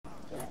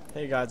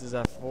Hey guys, it's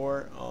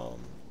F4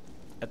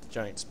 at the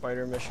giant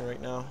spider mission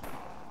right now.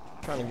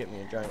 Trying to get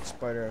me a giant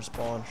spider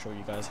spawn, show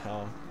you guys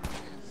how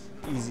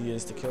easy it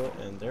is to kill it,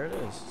 and there it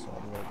is.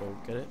 So I'm gonna go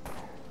get it.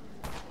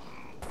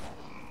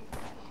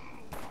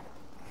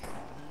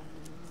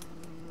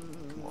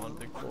 Come on,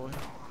 big boy.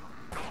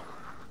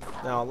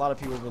 Now a lot of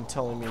people have been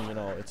telling me, you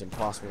know, it's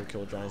impossible to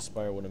kill a giant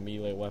spider with a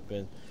melee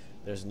weapon.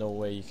 There's no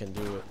way you can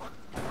do it,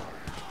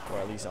 or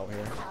at least out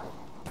here.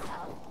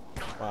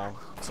 Wow,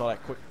 saw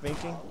that quick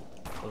thinking?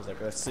 I was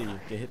like, let's see,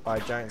 get hit by a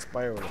giant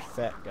spider with a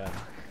fat guy.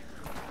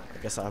 I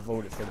guess I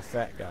voted for the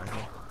fat guy,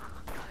 huh?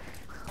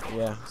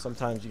 Yeah,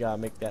 sometimes you gotta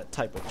make that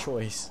type of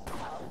choice.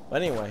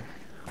 But anyway,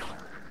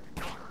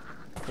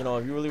 you know,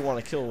 if you really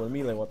want to kill with a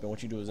melee weapon,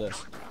 what you do is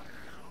this.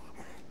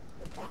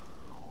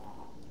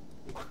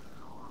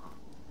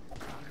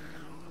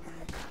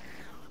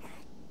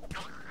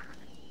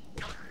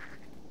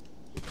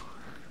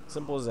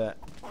 Simple as that.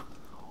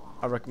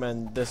 I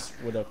recommend this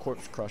with a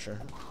corpse crusher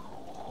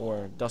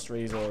or dust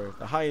rays, or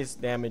the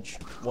highest damage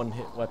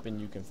one-hit weapon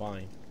you can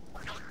find.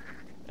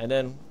 And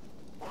then,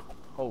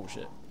 oh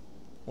shit,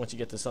 once you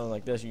get to something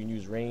like this, you can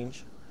use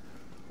range,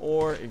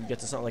 or if you get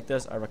to something like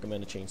this, I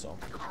recommend a chainsaw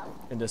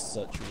in this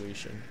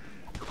situation.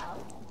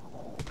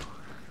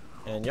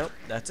 And yep,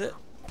 that's it.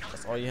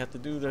 That's all you have to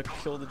do to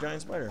kill the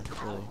giant spider,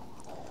 really.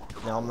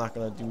 Now I'm not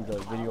gonna do the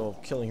video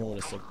of killing him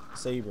with a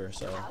saber,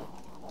 so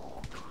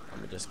I'm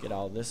gonna just get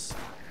out of this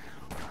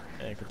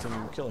and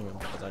continue killing him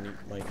because I need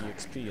my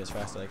EXP as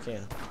fast as I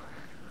can.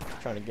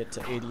 Trying to get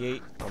to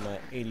 88. I'm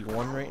at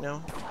 81 right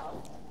now.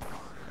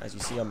 As you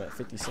see, I'm at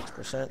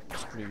 56%.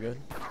 It's pretty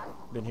good.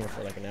 Been here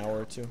for like an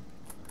hour or two.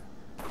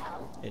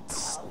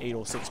 It's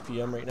 8:06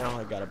 p.m. right now.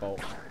 I got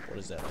about, what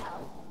is that,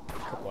 a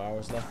couple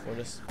hours left for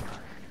this.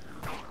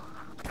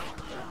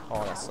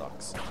 Oh, that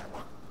sucks.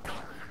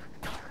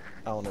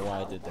 I don't know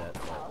why I did that,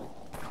 but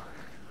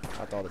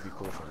I thought it'd be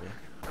cool for me.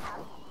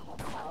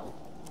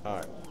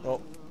 Alright,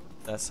 well,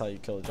 that's how you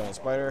kill a giant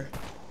spider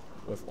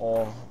with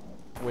all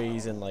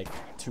ways in like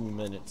 2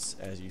 minutes.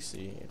 As you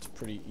see, it's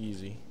pretty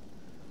easy.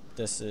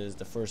 This is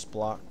the first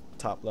block,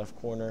 top left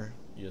corner.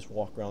 You just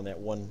walk around that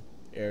one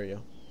area.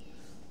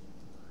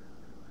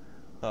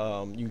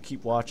 You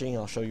keep watching,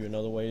 I'll show you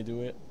another way to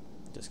do it.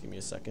 Just give me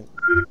a second.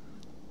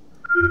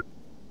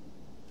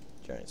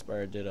 Giant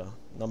spider did a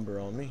number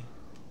on me.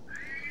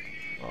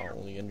 Oh,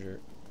 only injured.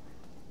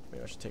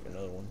 Maybe I should take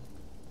another one.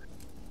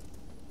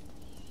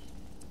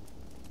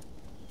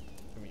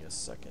 Give me a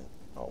second.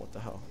 Oh, what the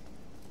hell?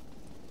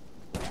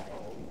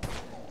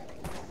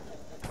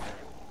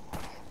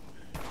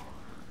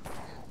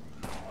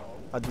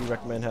 I do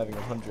recommend having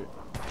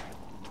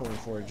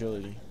 124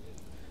 agility.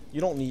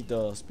 You don't need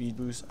the speed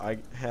boost. I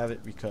have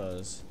it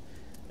because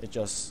it's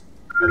just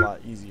a lot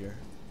easier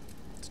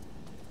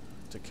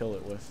to kill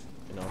it with,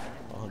 you know,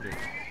 100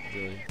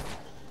 agility.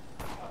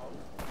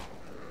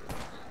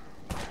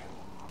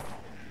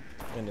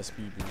 And the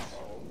speed boost.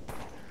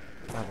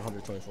 I have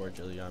 124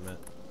 agility, I'm at.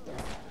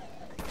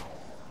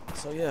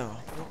 So yeah,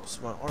 oops,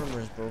 my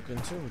armor is broken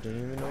too.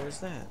 Didn't even notice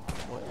that.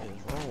 What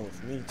is wrong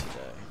with me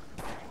today?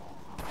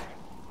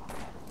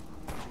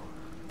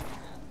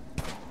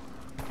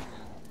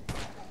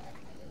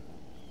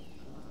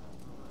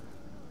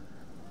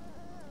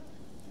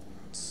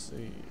 Let's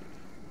see.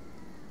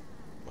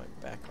 My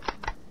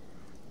backup.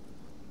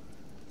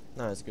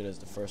 Not as good as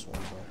the first one,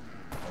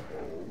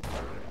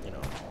 but you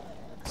know,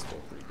 it's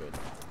still pretty good.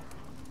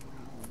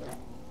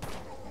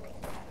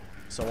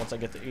 So once I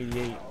get to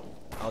 88,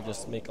 I'll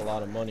just make a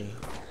lot of money,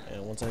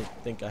 and once I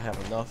think I have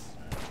enough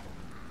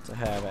to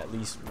have at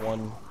least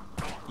one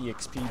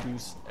EXP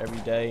boost every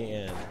day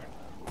and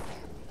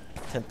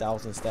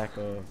 10,000 stack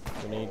of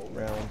grenade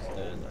rounds,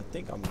 then I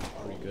think I'm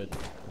pretty good.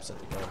 I'm set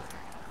to go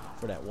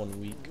for that 1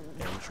 week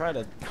and try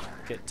to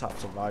get top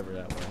survivor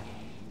that way.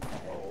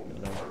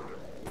 You know,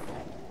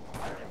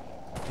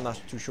 I'm not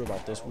too sure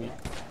about this week.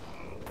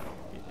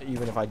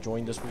 Even if I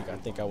joined this week, I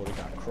think I would have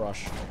got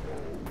crushed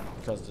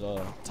because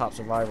the top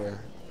survivor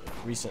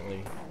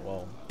recently,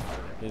 well,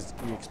 his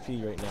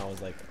EXP right now is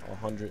like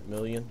 100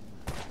 million,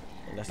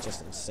 and that's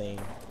just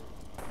insane.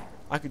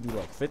 I could do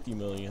like 50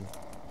 million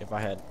if I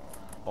had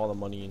all the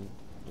money and,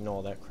 you know,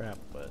 all that crap,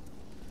 but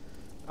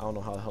I don't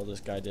know how the hell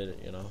this guy did it,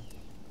 you know.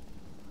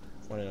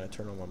 Why didn't I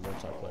turn on my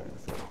multiplayer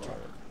before I turn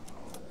it?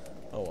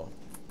 Oh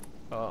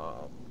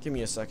well. Give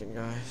me a second,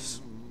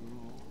 guys.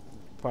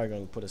 Probably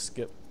gonna put a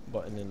skip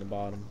button in the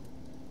bottom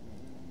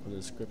of the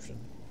description.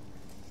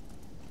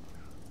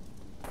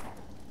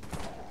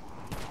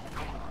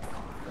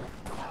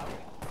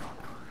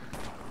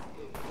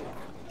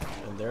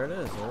 And there it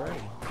is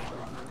already.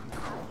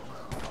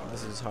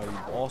 This is how you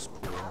boss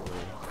pool,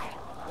 really.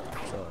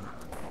 It's a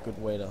good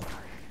way to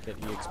get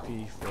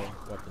EXP for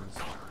weapons.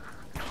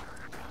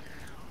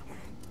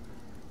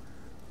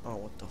 Oh,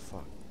 what the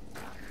fuck.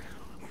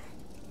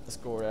 Let's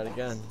go over that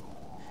again.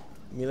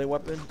 Melee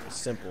weapon,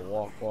 simple.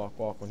 Walk, walk,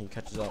 walk. When he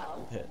catches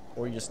up, hit.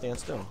 Or you just stand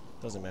still.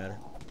 Doesn't matter.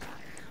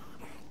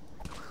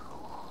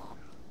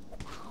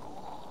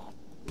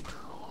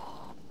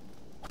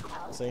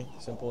 See?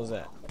 Simple as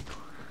that.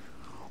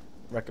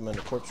 recommend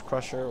a Corpse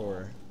Crusher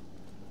or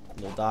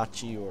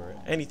Nodachi or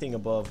anything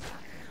above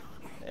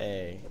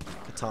a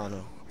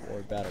Katana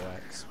or Battle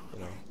Axe. You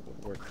know,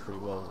 would work pretty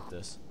well with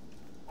this.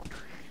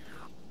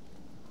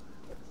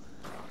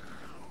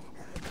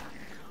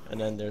 And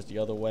then there's the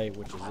other way,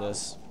 which is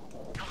this.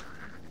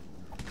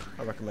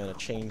 I recommend a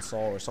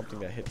chainsaw or something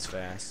that hits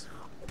fast.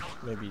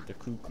 Maybe the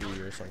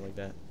Kukri or something like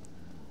that.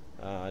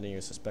 I didn't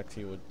even suspect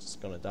he was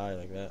gonna die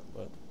like that,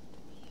 but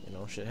you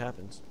know, shit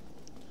happens.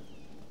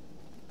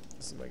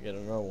 Let's see if I get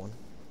another one.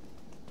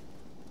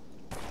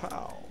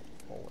 Pow!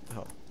 Oh, what the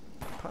hell?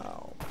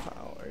 Pow!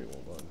 Pow!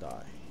 Everyone gonna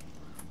die.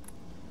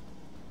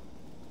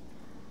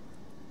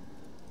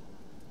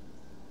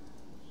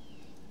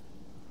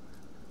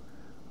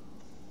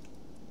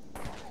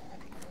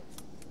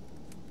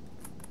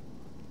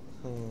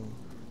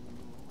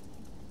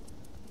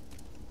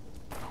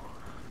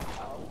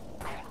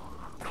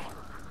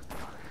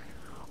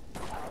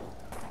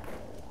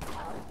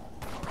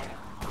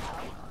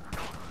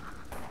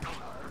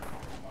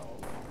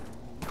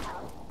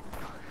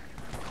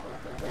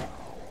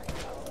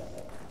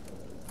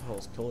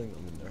 Hell's killing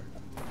them in there.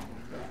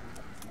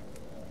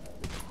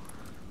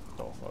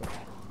 Oh fuck.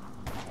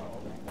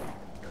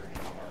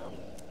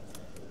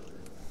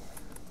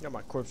 Got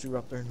my corpse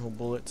eruptor, no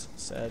bullets,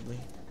 sadly.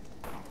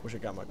 Wish I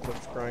got my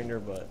corpse grinder,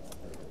 but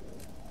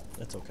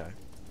that's okay.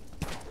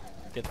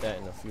 Get that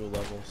in a few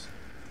levels.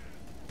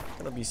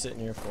 Gonna be sitting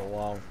here for a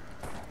while.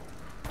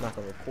 Not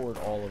gonna record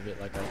all of it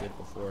like I did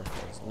before,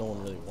 because no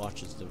one really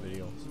watches the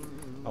videos.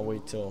 I'll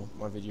wait till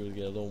my videos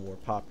get a little more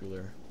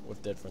popular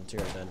with Dead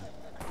Frontier, then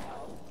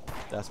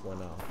that's when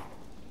I'll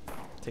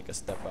take a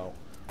step out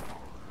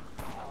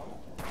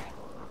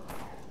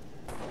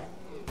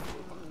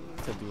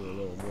to do a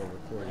little more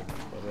recording.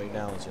 But right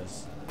now it's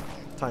just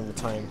time to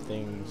time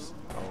things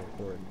I'll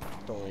record.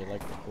 Don't really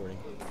like recording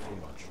too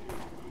much.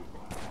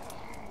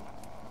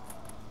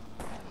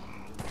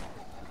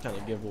 Kind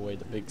of give away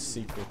the big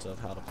secrets of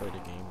how to play the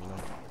game, you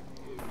know.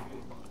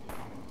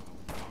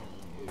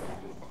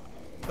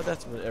 But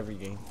that's with every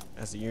game.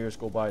 As the years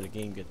go by, the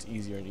game gets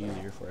easier and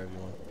easier for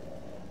everyone.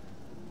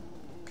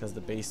 Because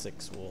the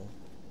basics will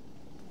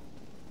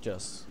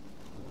just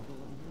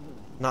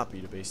not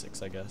be the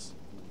basics, I guess.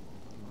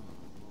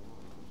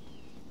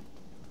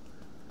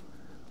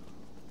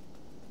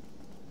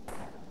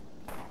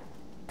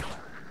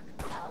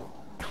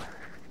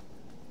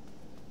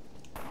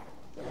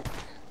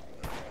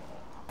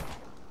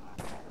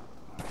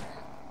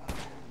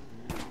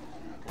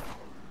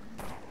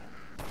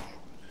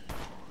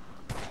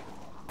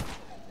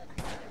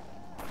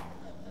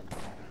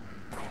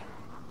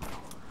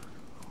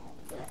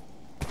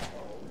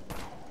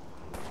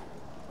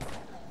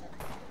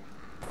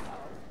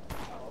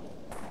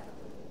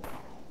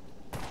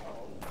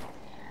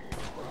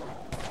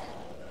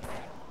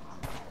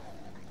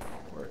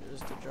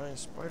 Giant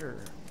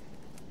spider.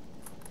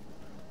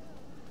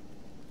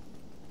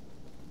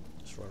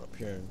 Just run up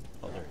here and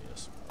oh, there he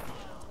is.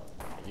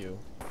 You,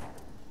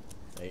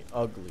 hey,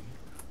 ugly,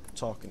 I'm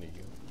talking to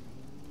you.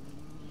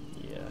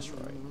 Yeah, that's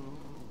right. I'm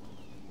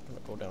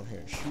gonna go down here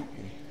and shoot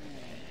you.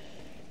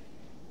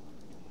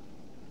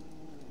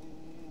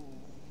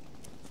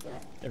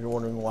 If you're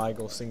wondering why I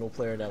go single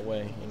player that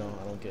way, you know,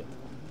 I don't get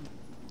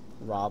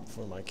robbed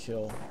for my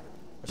kill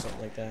or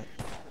something like that.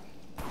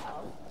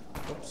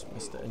 Oops,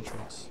 missed the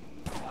entrance.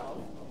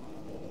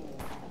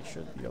 He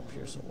should be up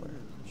here somewhere.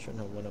 Shouldn't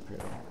have went up here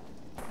though.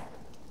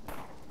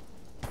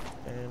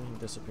 And he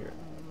disappeared.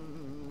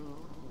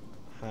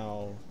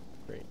 How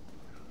great.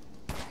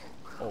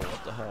 Oh,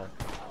 what the hell?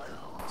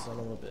 Son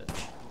of a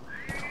bitch.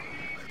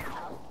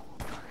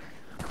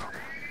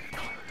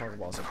 Talk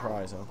about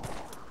surprise, huh?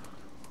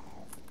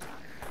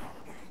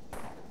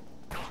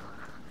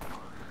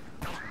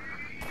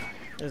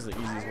 This is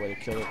the easiest way to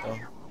kill it though.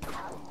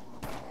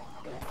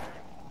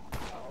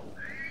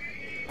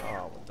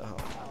 Oh, what the hell?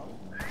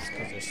 It's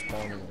because they're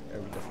spawning in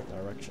every different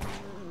direction.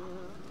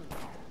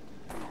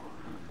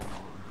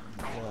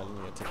 Yeah, I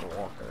need to take a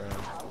walk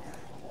around.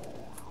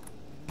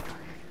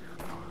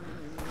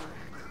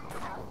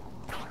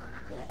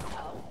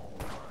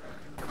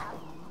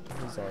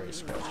 He's already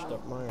scratched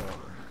up my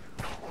armor.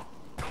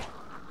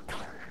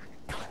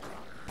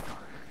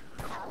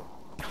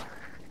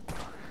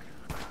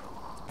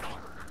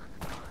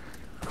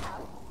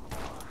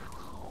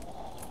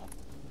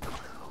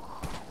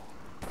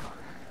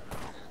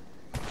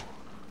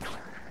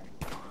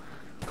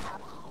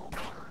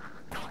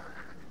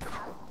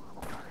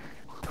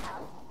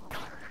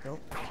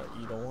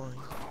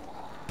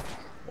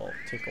 Well,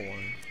 take a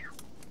wine.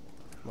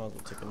 Might as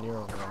well take a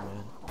Nero wine,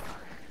 man.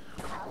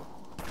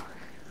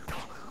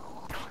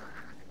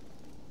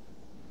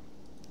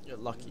 You're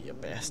lucky, you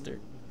bastard.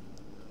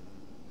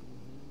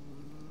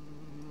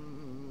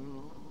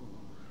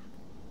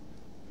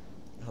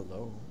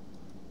 Hello.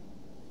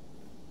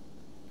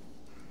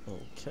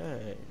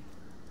 Okay.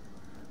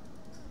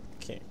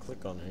 Can't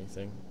click on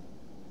anything.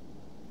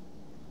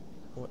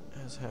 What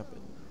has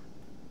happened?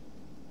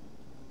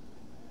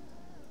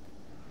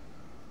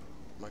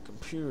 My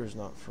computer's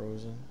not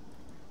frozen.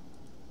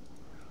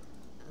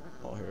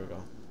 Oh,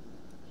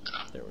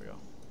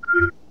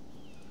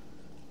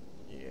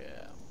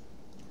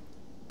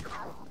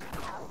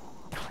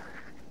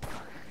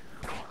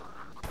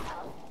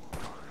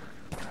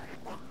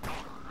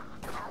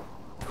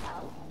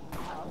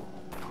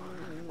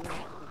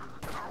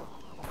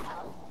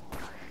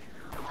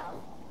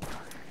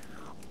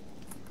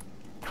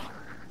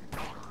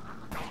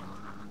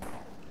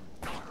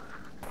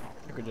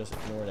 just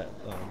ignore that.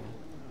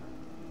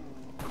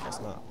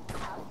 That's not.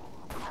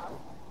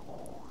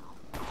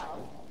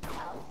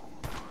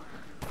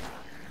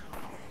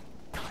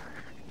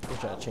 We'll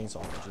try to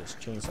chainsaw him.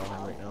 Just chainsaw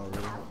him right now,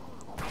 really.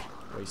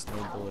 Waste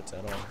no bullets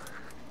at all.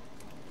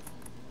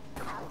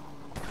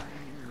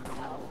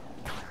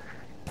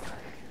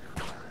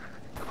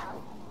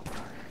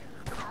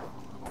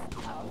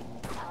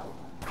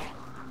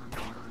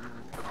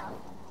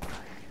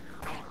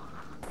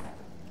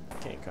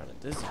 Getting kind of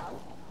dizzy.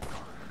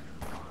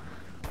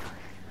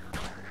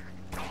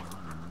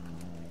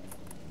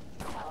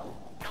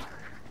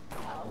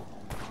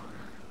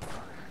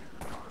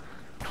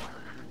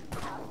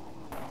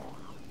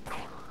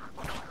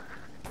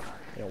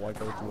 Yeah, why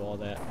go through all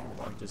that?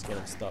 Like, just get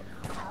him stuck.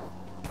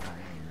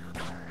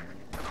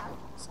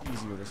 It's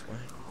easier this way.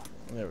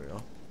 There we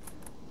go.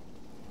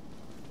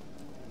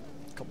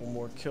 A couple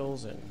more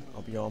kills and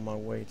I'll be on my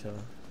way to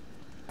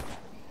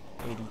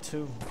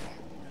 82.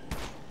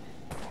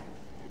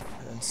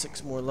 And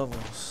 6 more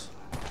levels.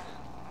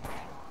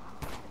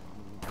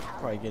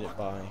 Probably get it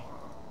by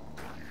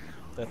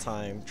the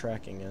time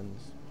tracking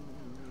ends.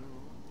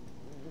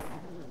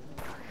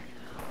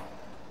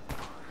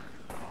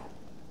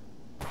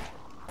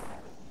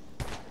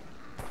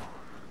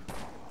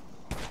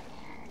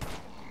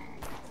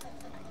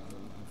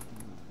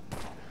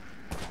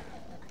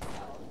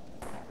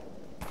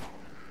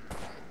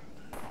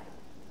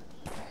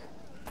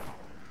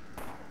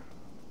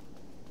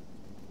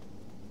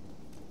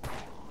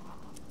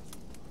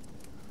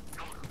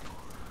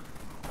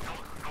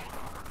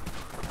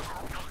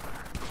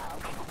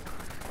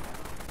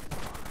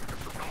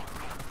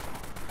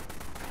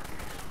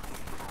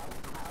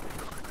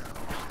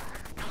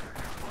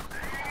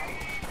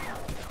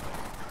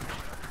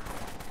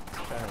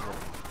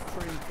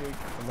 Pretty big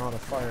amount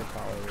of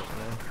firepower right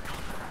now.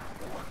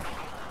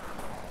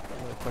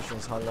 The question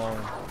is how long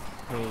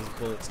his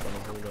bullet's gonna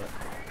hold up.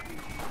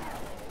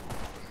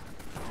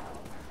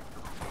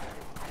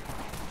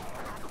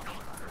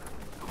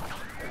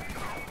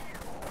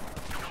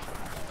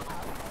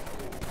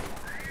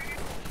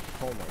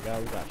 Oh my god,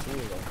 we got 2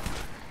 of them.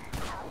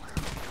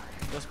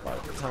 Just by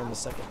the time the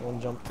second one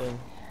jumped in,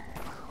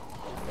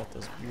 we got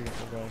this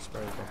beautiful guy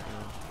spider jumping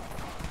in.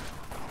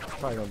 He's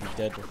probably gonna be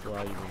dead before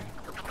I even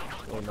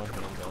lay my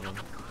hands on him.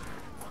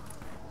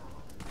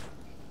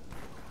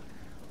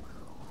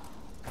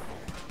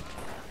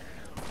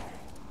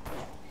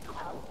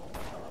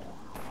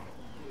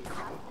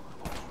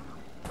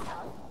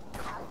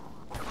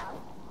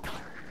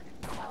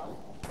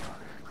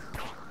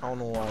 I don't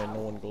know why no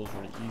one goes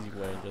for the easy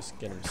way and just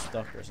get him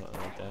stuck or something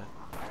like that.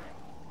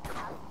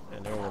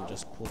 And everyone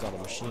just pulls out a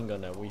machine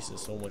gun that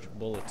wastes so much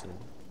bullets and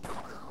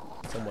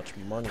so much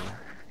money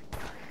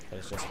that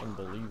it's just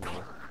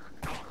unbelievable.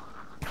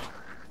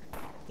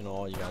 You know,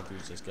 all you gotta do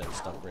is just get him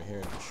stuck right here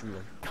and just shoot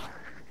him.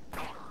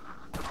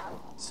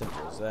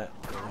 Simple as that,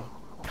 really.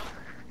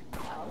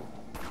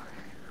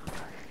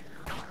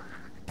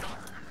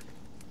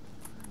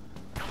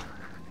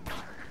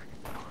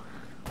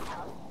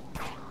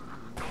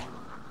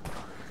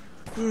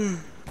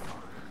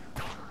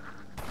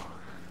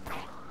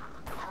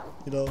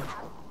 You know,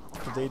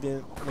 if they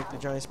didn't make the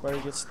giant spider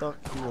get stuck,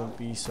 he wouldn't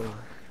be so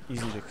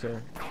easy to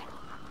kill.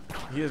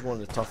 He is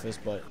one of the toughest,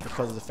 but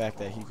because of the fact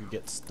that he could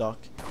get stuck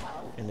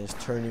and his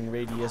turning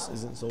radius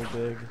isn't so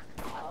big,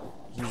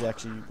 he's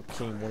actually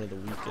became one of the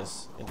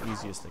weakest and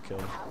easiest to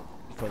kill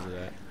because of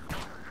that.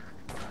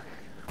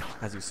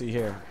 As you see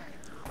here,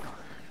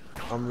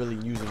 I'm really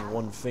using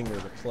one finger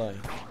to play.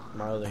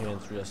 My other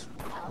hand's just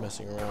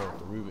messing around with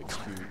the Rubik's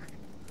Cube.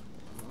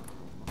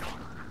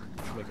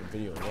 Should make a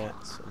video of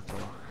that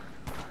sometime.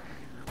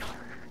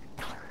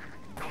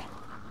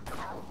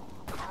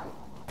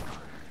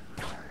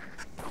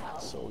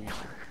 So easy.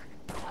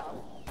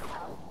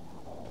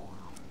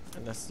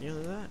 And that's the end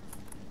of that.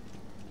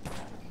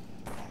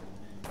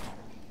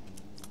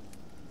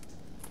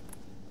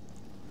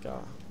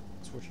 God,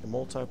 switch to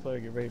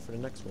multiplayer, get ready for the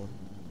next one.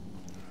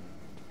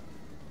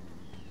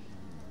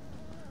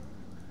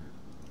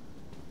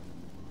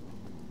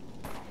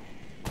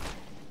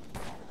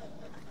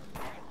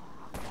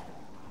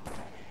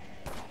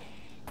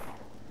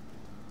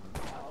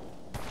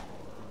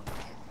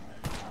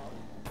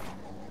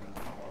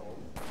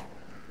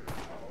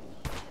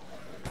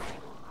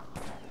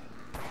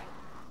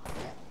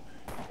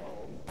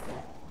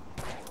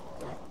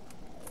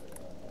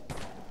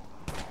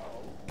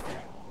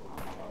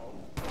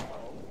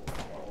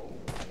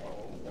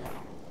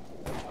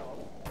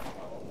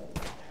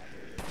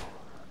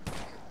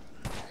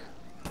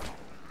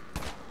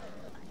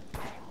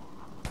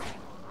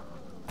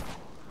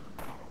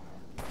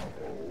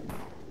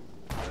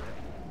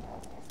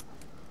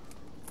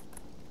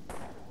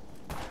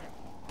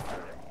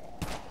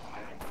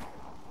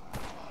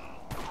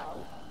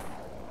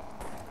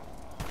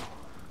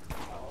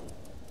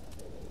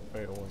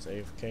 Everyone's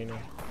AFK now.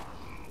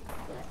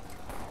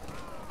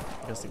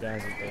 I guess the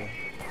guys with the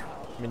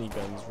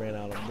miniguns ran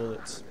out of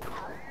bullets.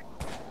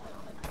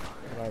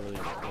 But I really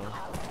don't know.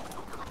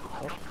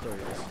 Oh, there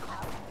he is.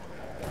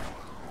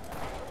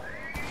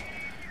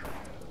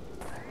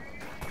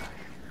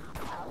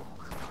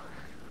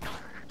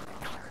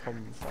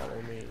 Come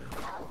follow me.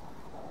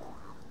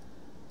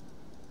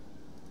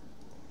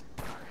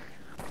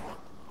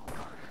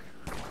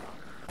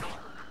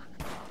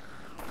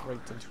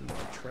 Right into my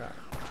trap.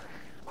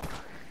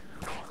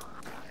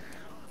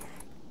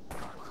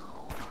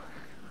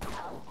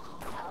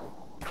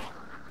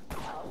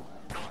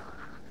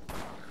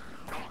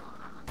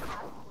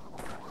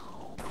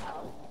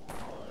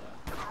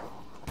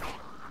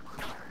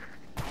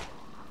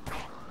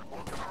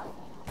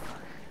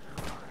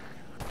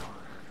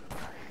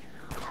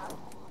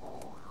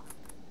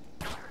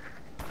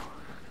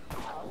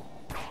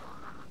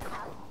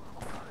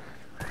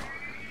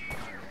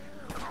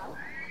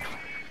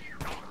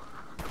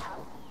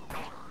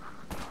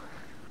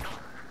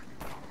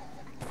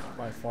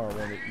 By far one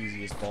of the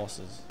easiest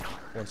bosses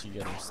once you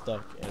get him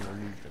stuck and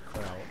remove the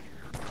crowd.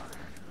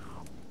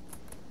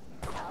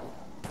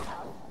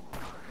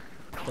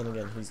 Then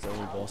again, he's the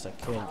only boss that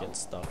can get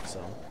stuck,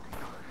 so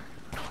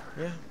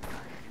yeah.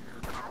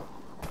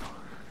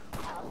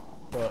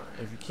 But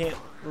if you can't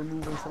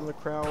remove him from the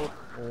crowd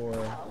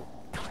or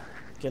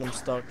get him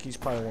stuck, he's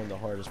probably one of the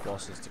hardest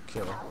bosses to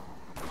kill.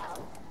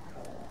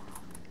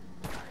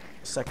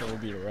 Second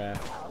would be the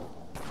Wraith,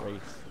 whatever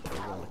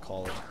you want to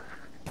call it.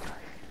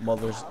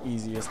 Mother's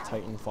easiest,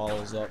 Titan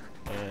follows up,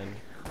 and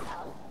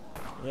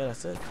yeah,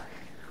 that's it.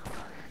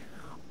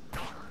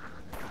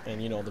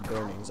 And you know, the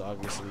burning's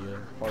obviously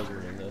harder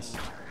than this.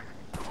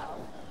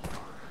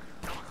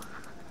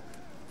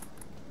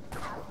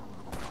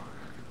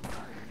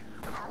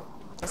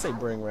 I say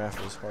Burning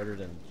Wrath is harder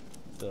than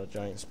the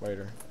Giant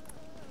Spider,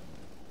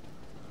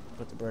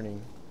 but the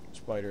Burning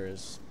Spider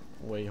is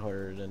way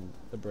harder than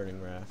the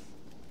Burning Wrath,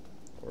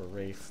 or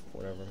Wraith,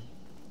 whatever.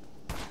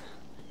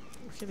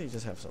 Why can't they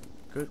just have some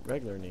good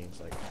regular names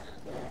like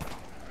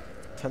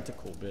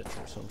Tentacle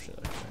Bitch or some shit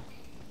like that?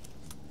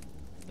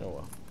 Oh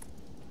well.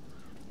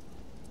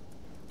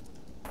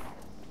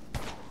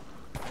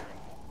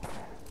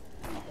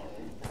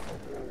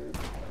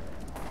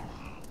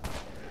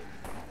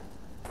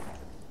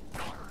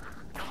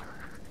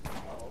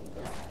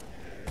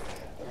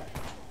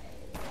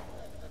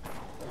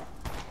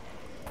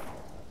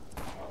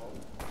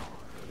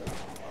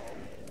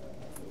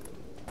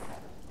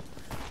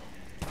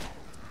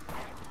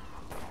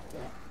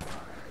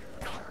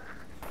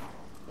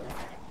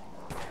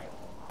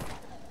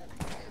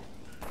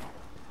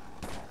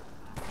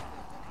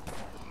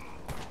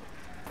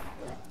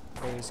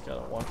 Always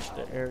gotta watch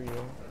the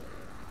area,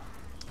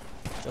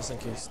 just in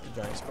case the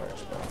Giant Spider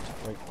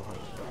spawns right behind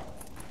you.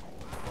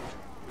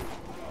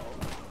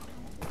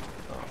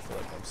 Oh, I feel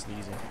like I'm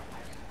sneezing.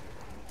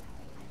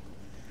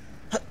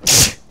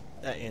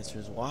 That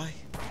answers why.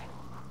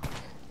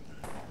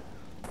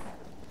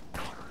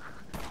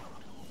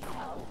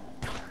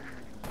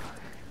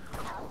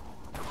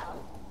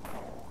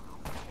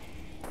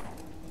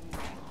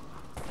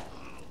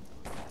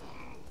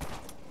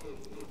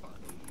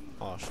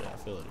 Oh shit, I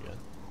feel it again.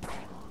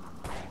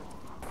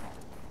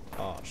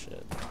 Oh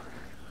shit.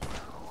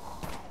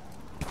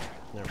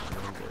 Never mind,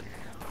 I'm good.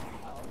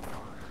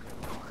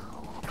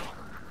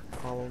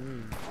 Follow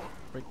me.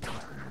 Right into my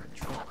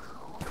truck.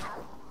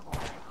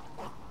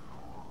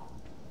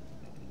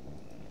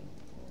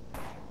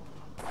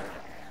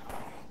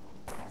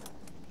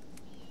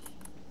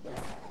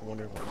 I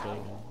wonder if I'm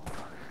getting him.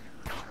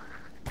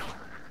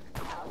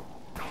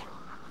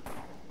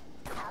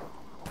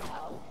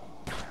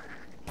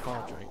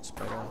 Oh, Giant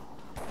Spider.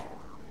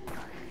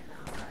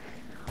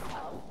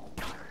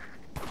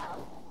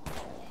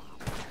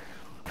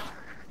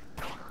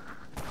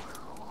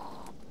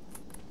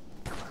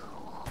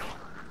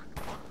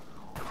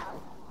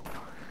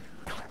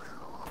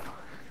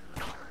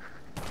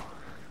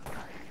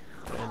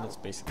 And it's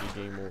basically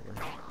game over.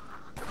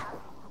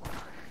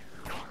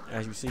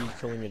 As you see,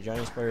 killing a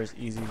Giant Spider is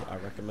easy. I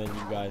recommend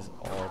you guys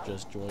all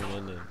just join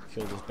in and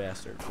kill this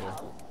bastard too.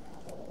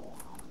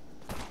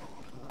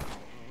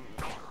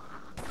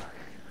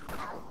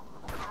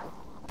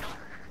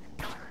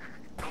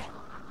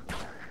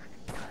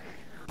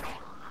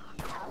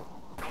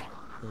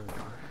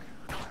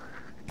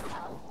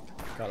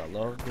 Gotta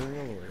love being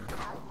a lawyer.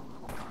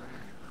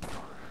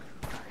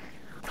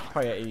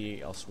 Probably at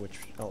 88, I'll switch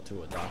out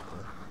to a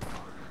doctor.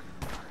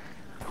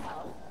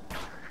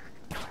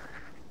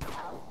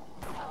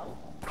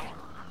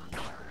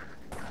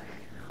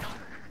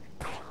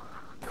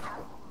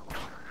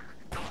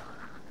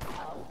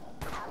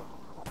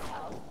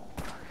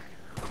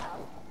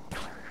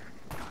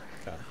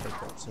 Got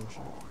hiccups and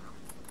shit.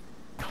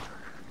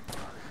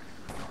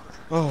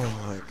 Oh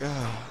my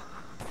god.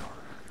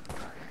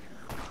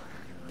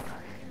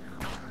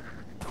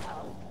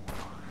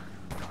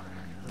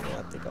 Yeah,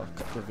 I think I'll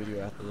cut the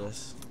video after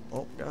this.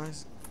 Oh,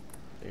 guys,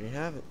 there you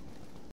have it.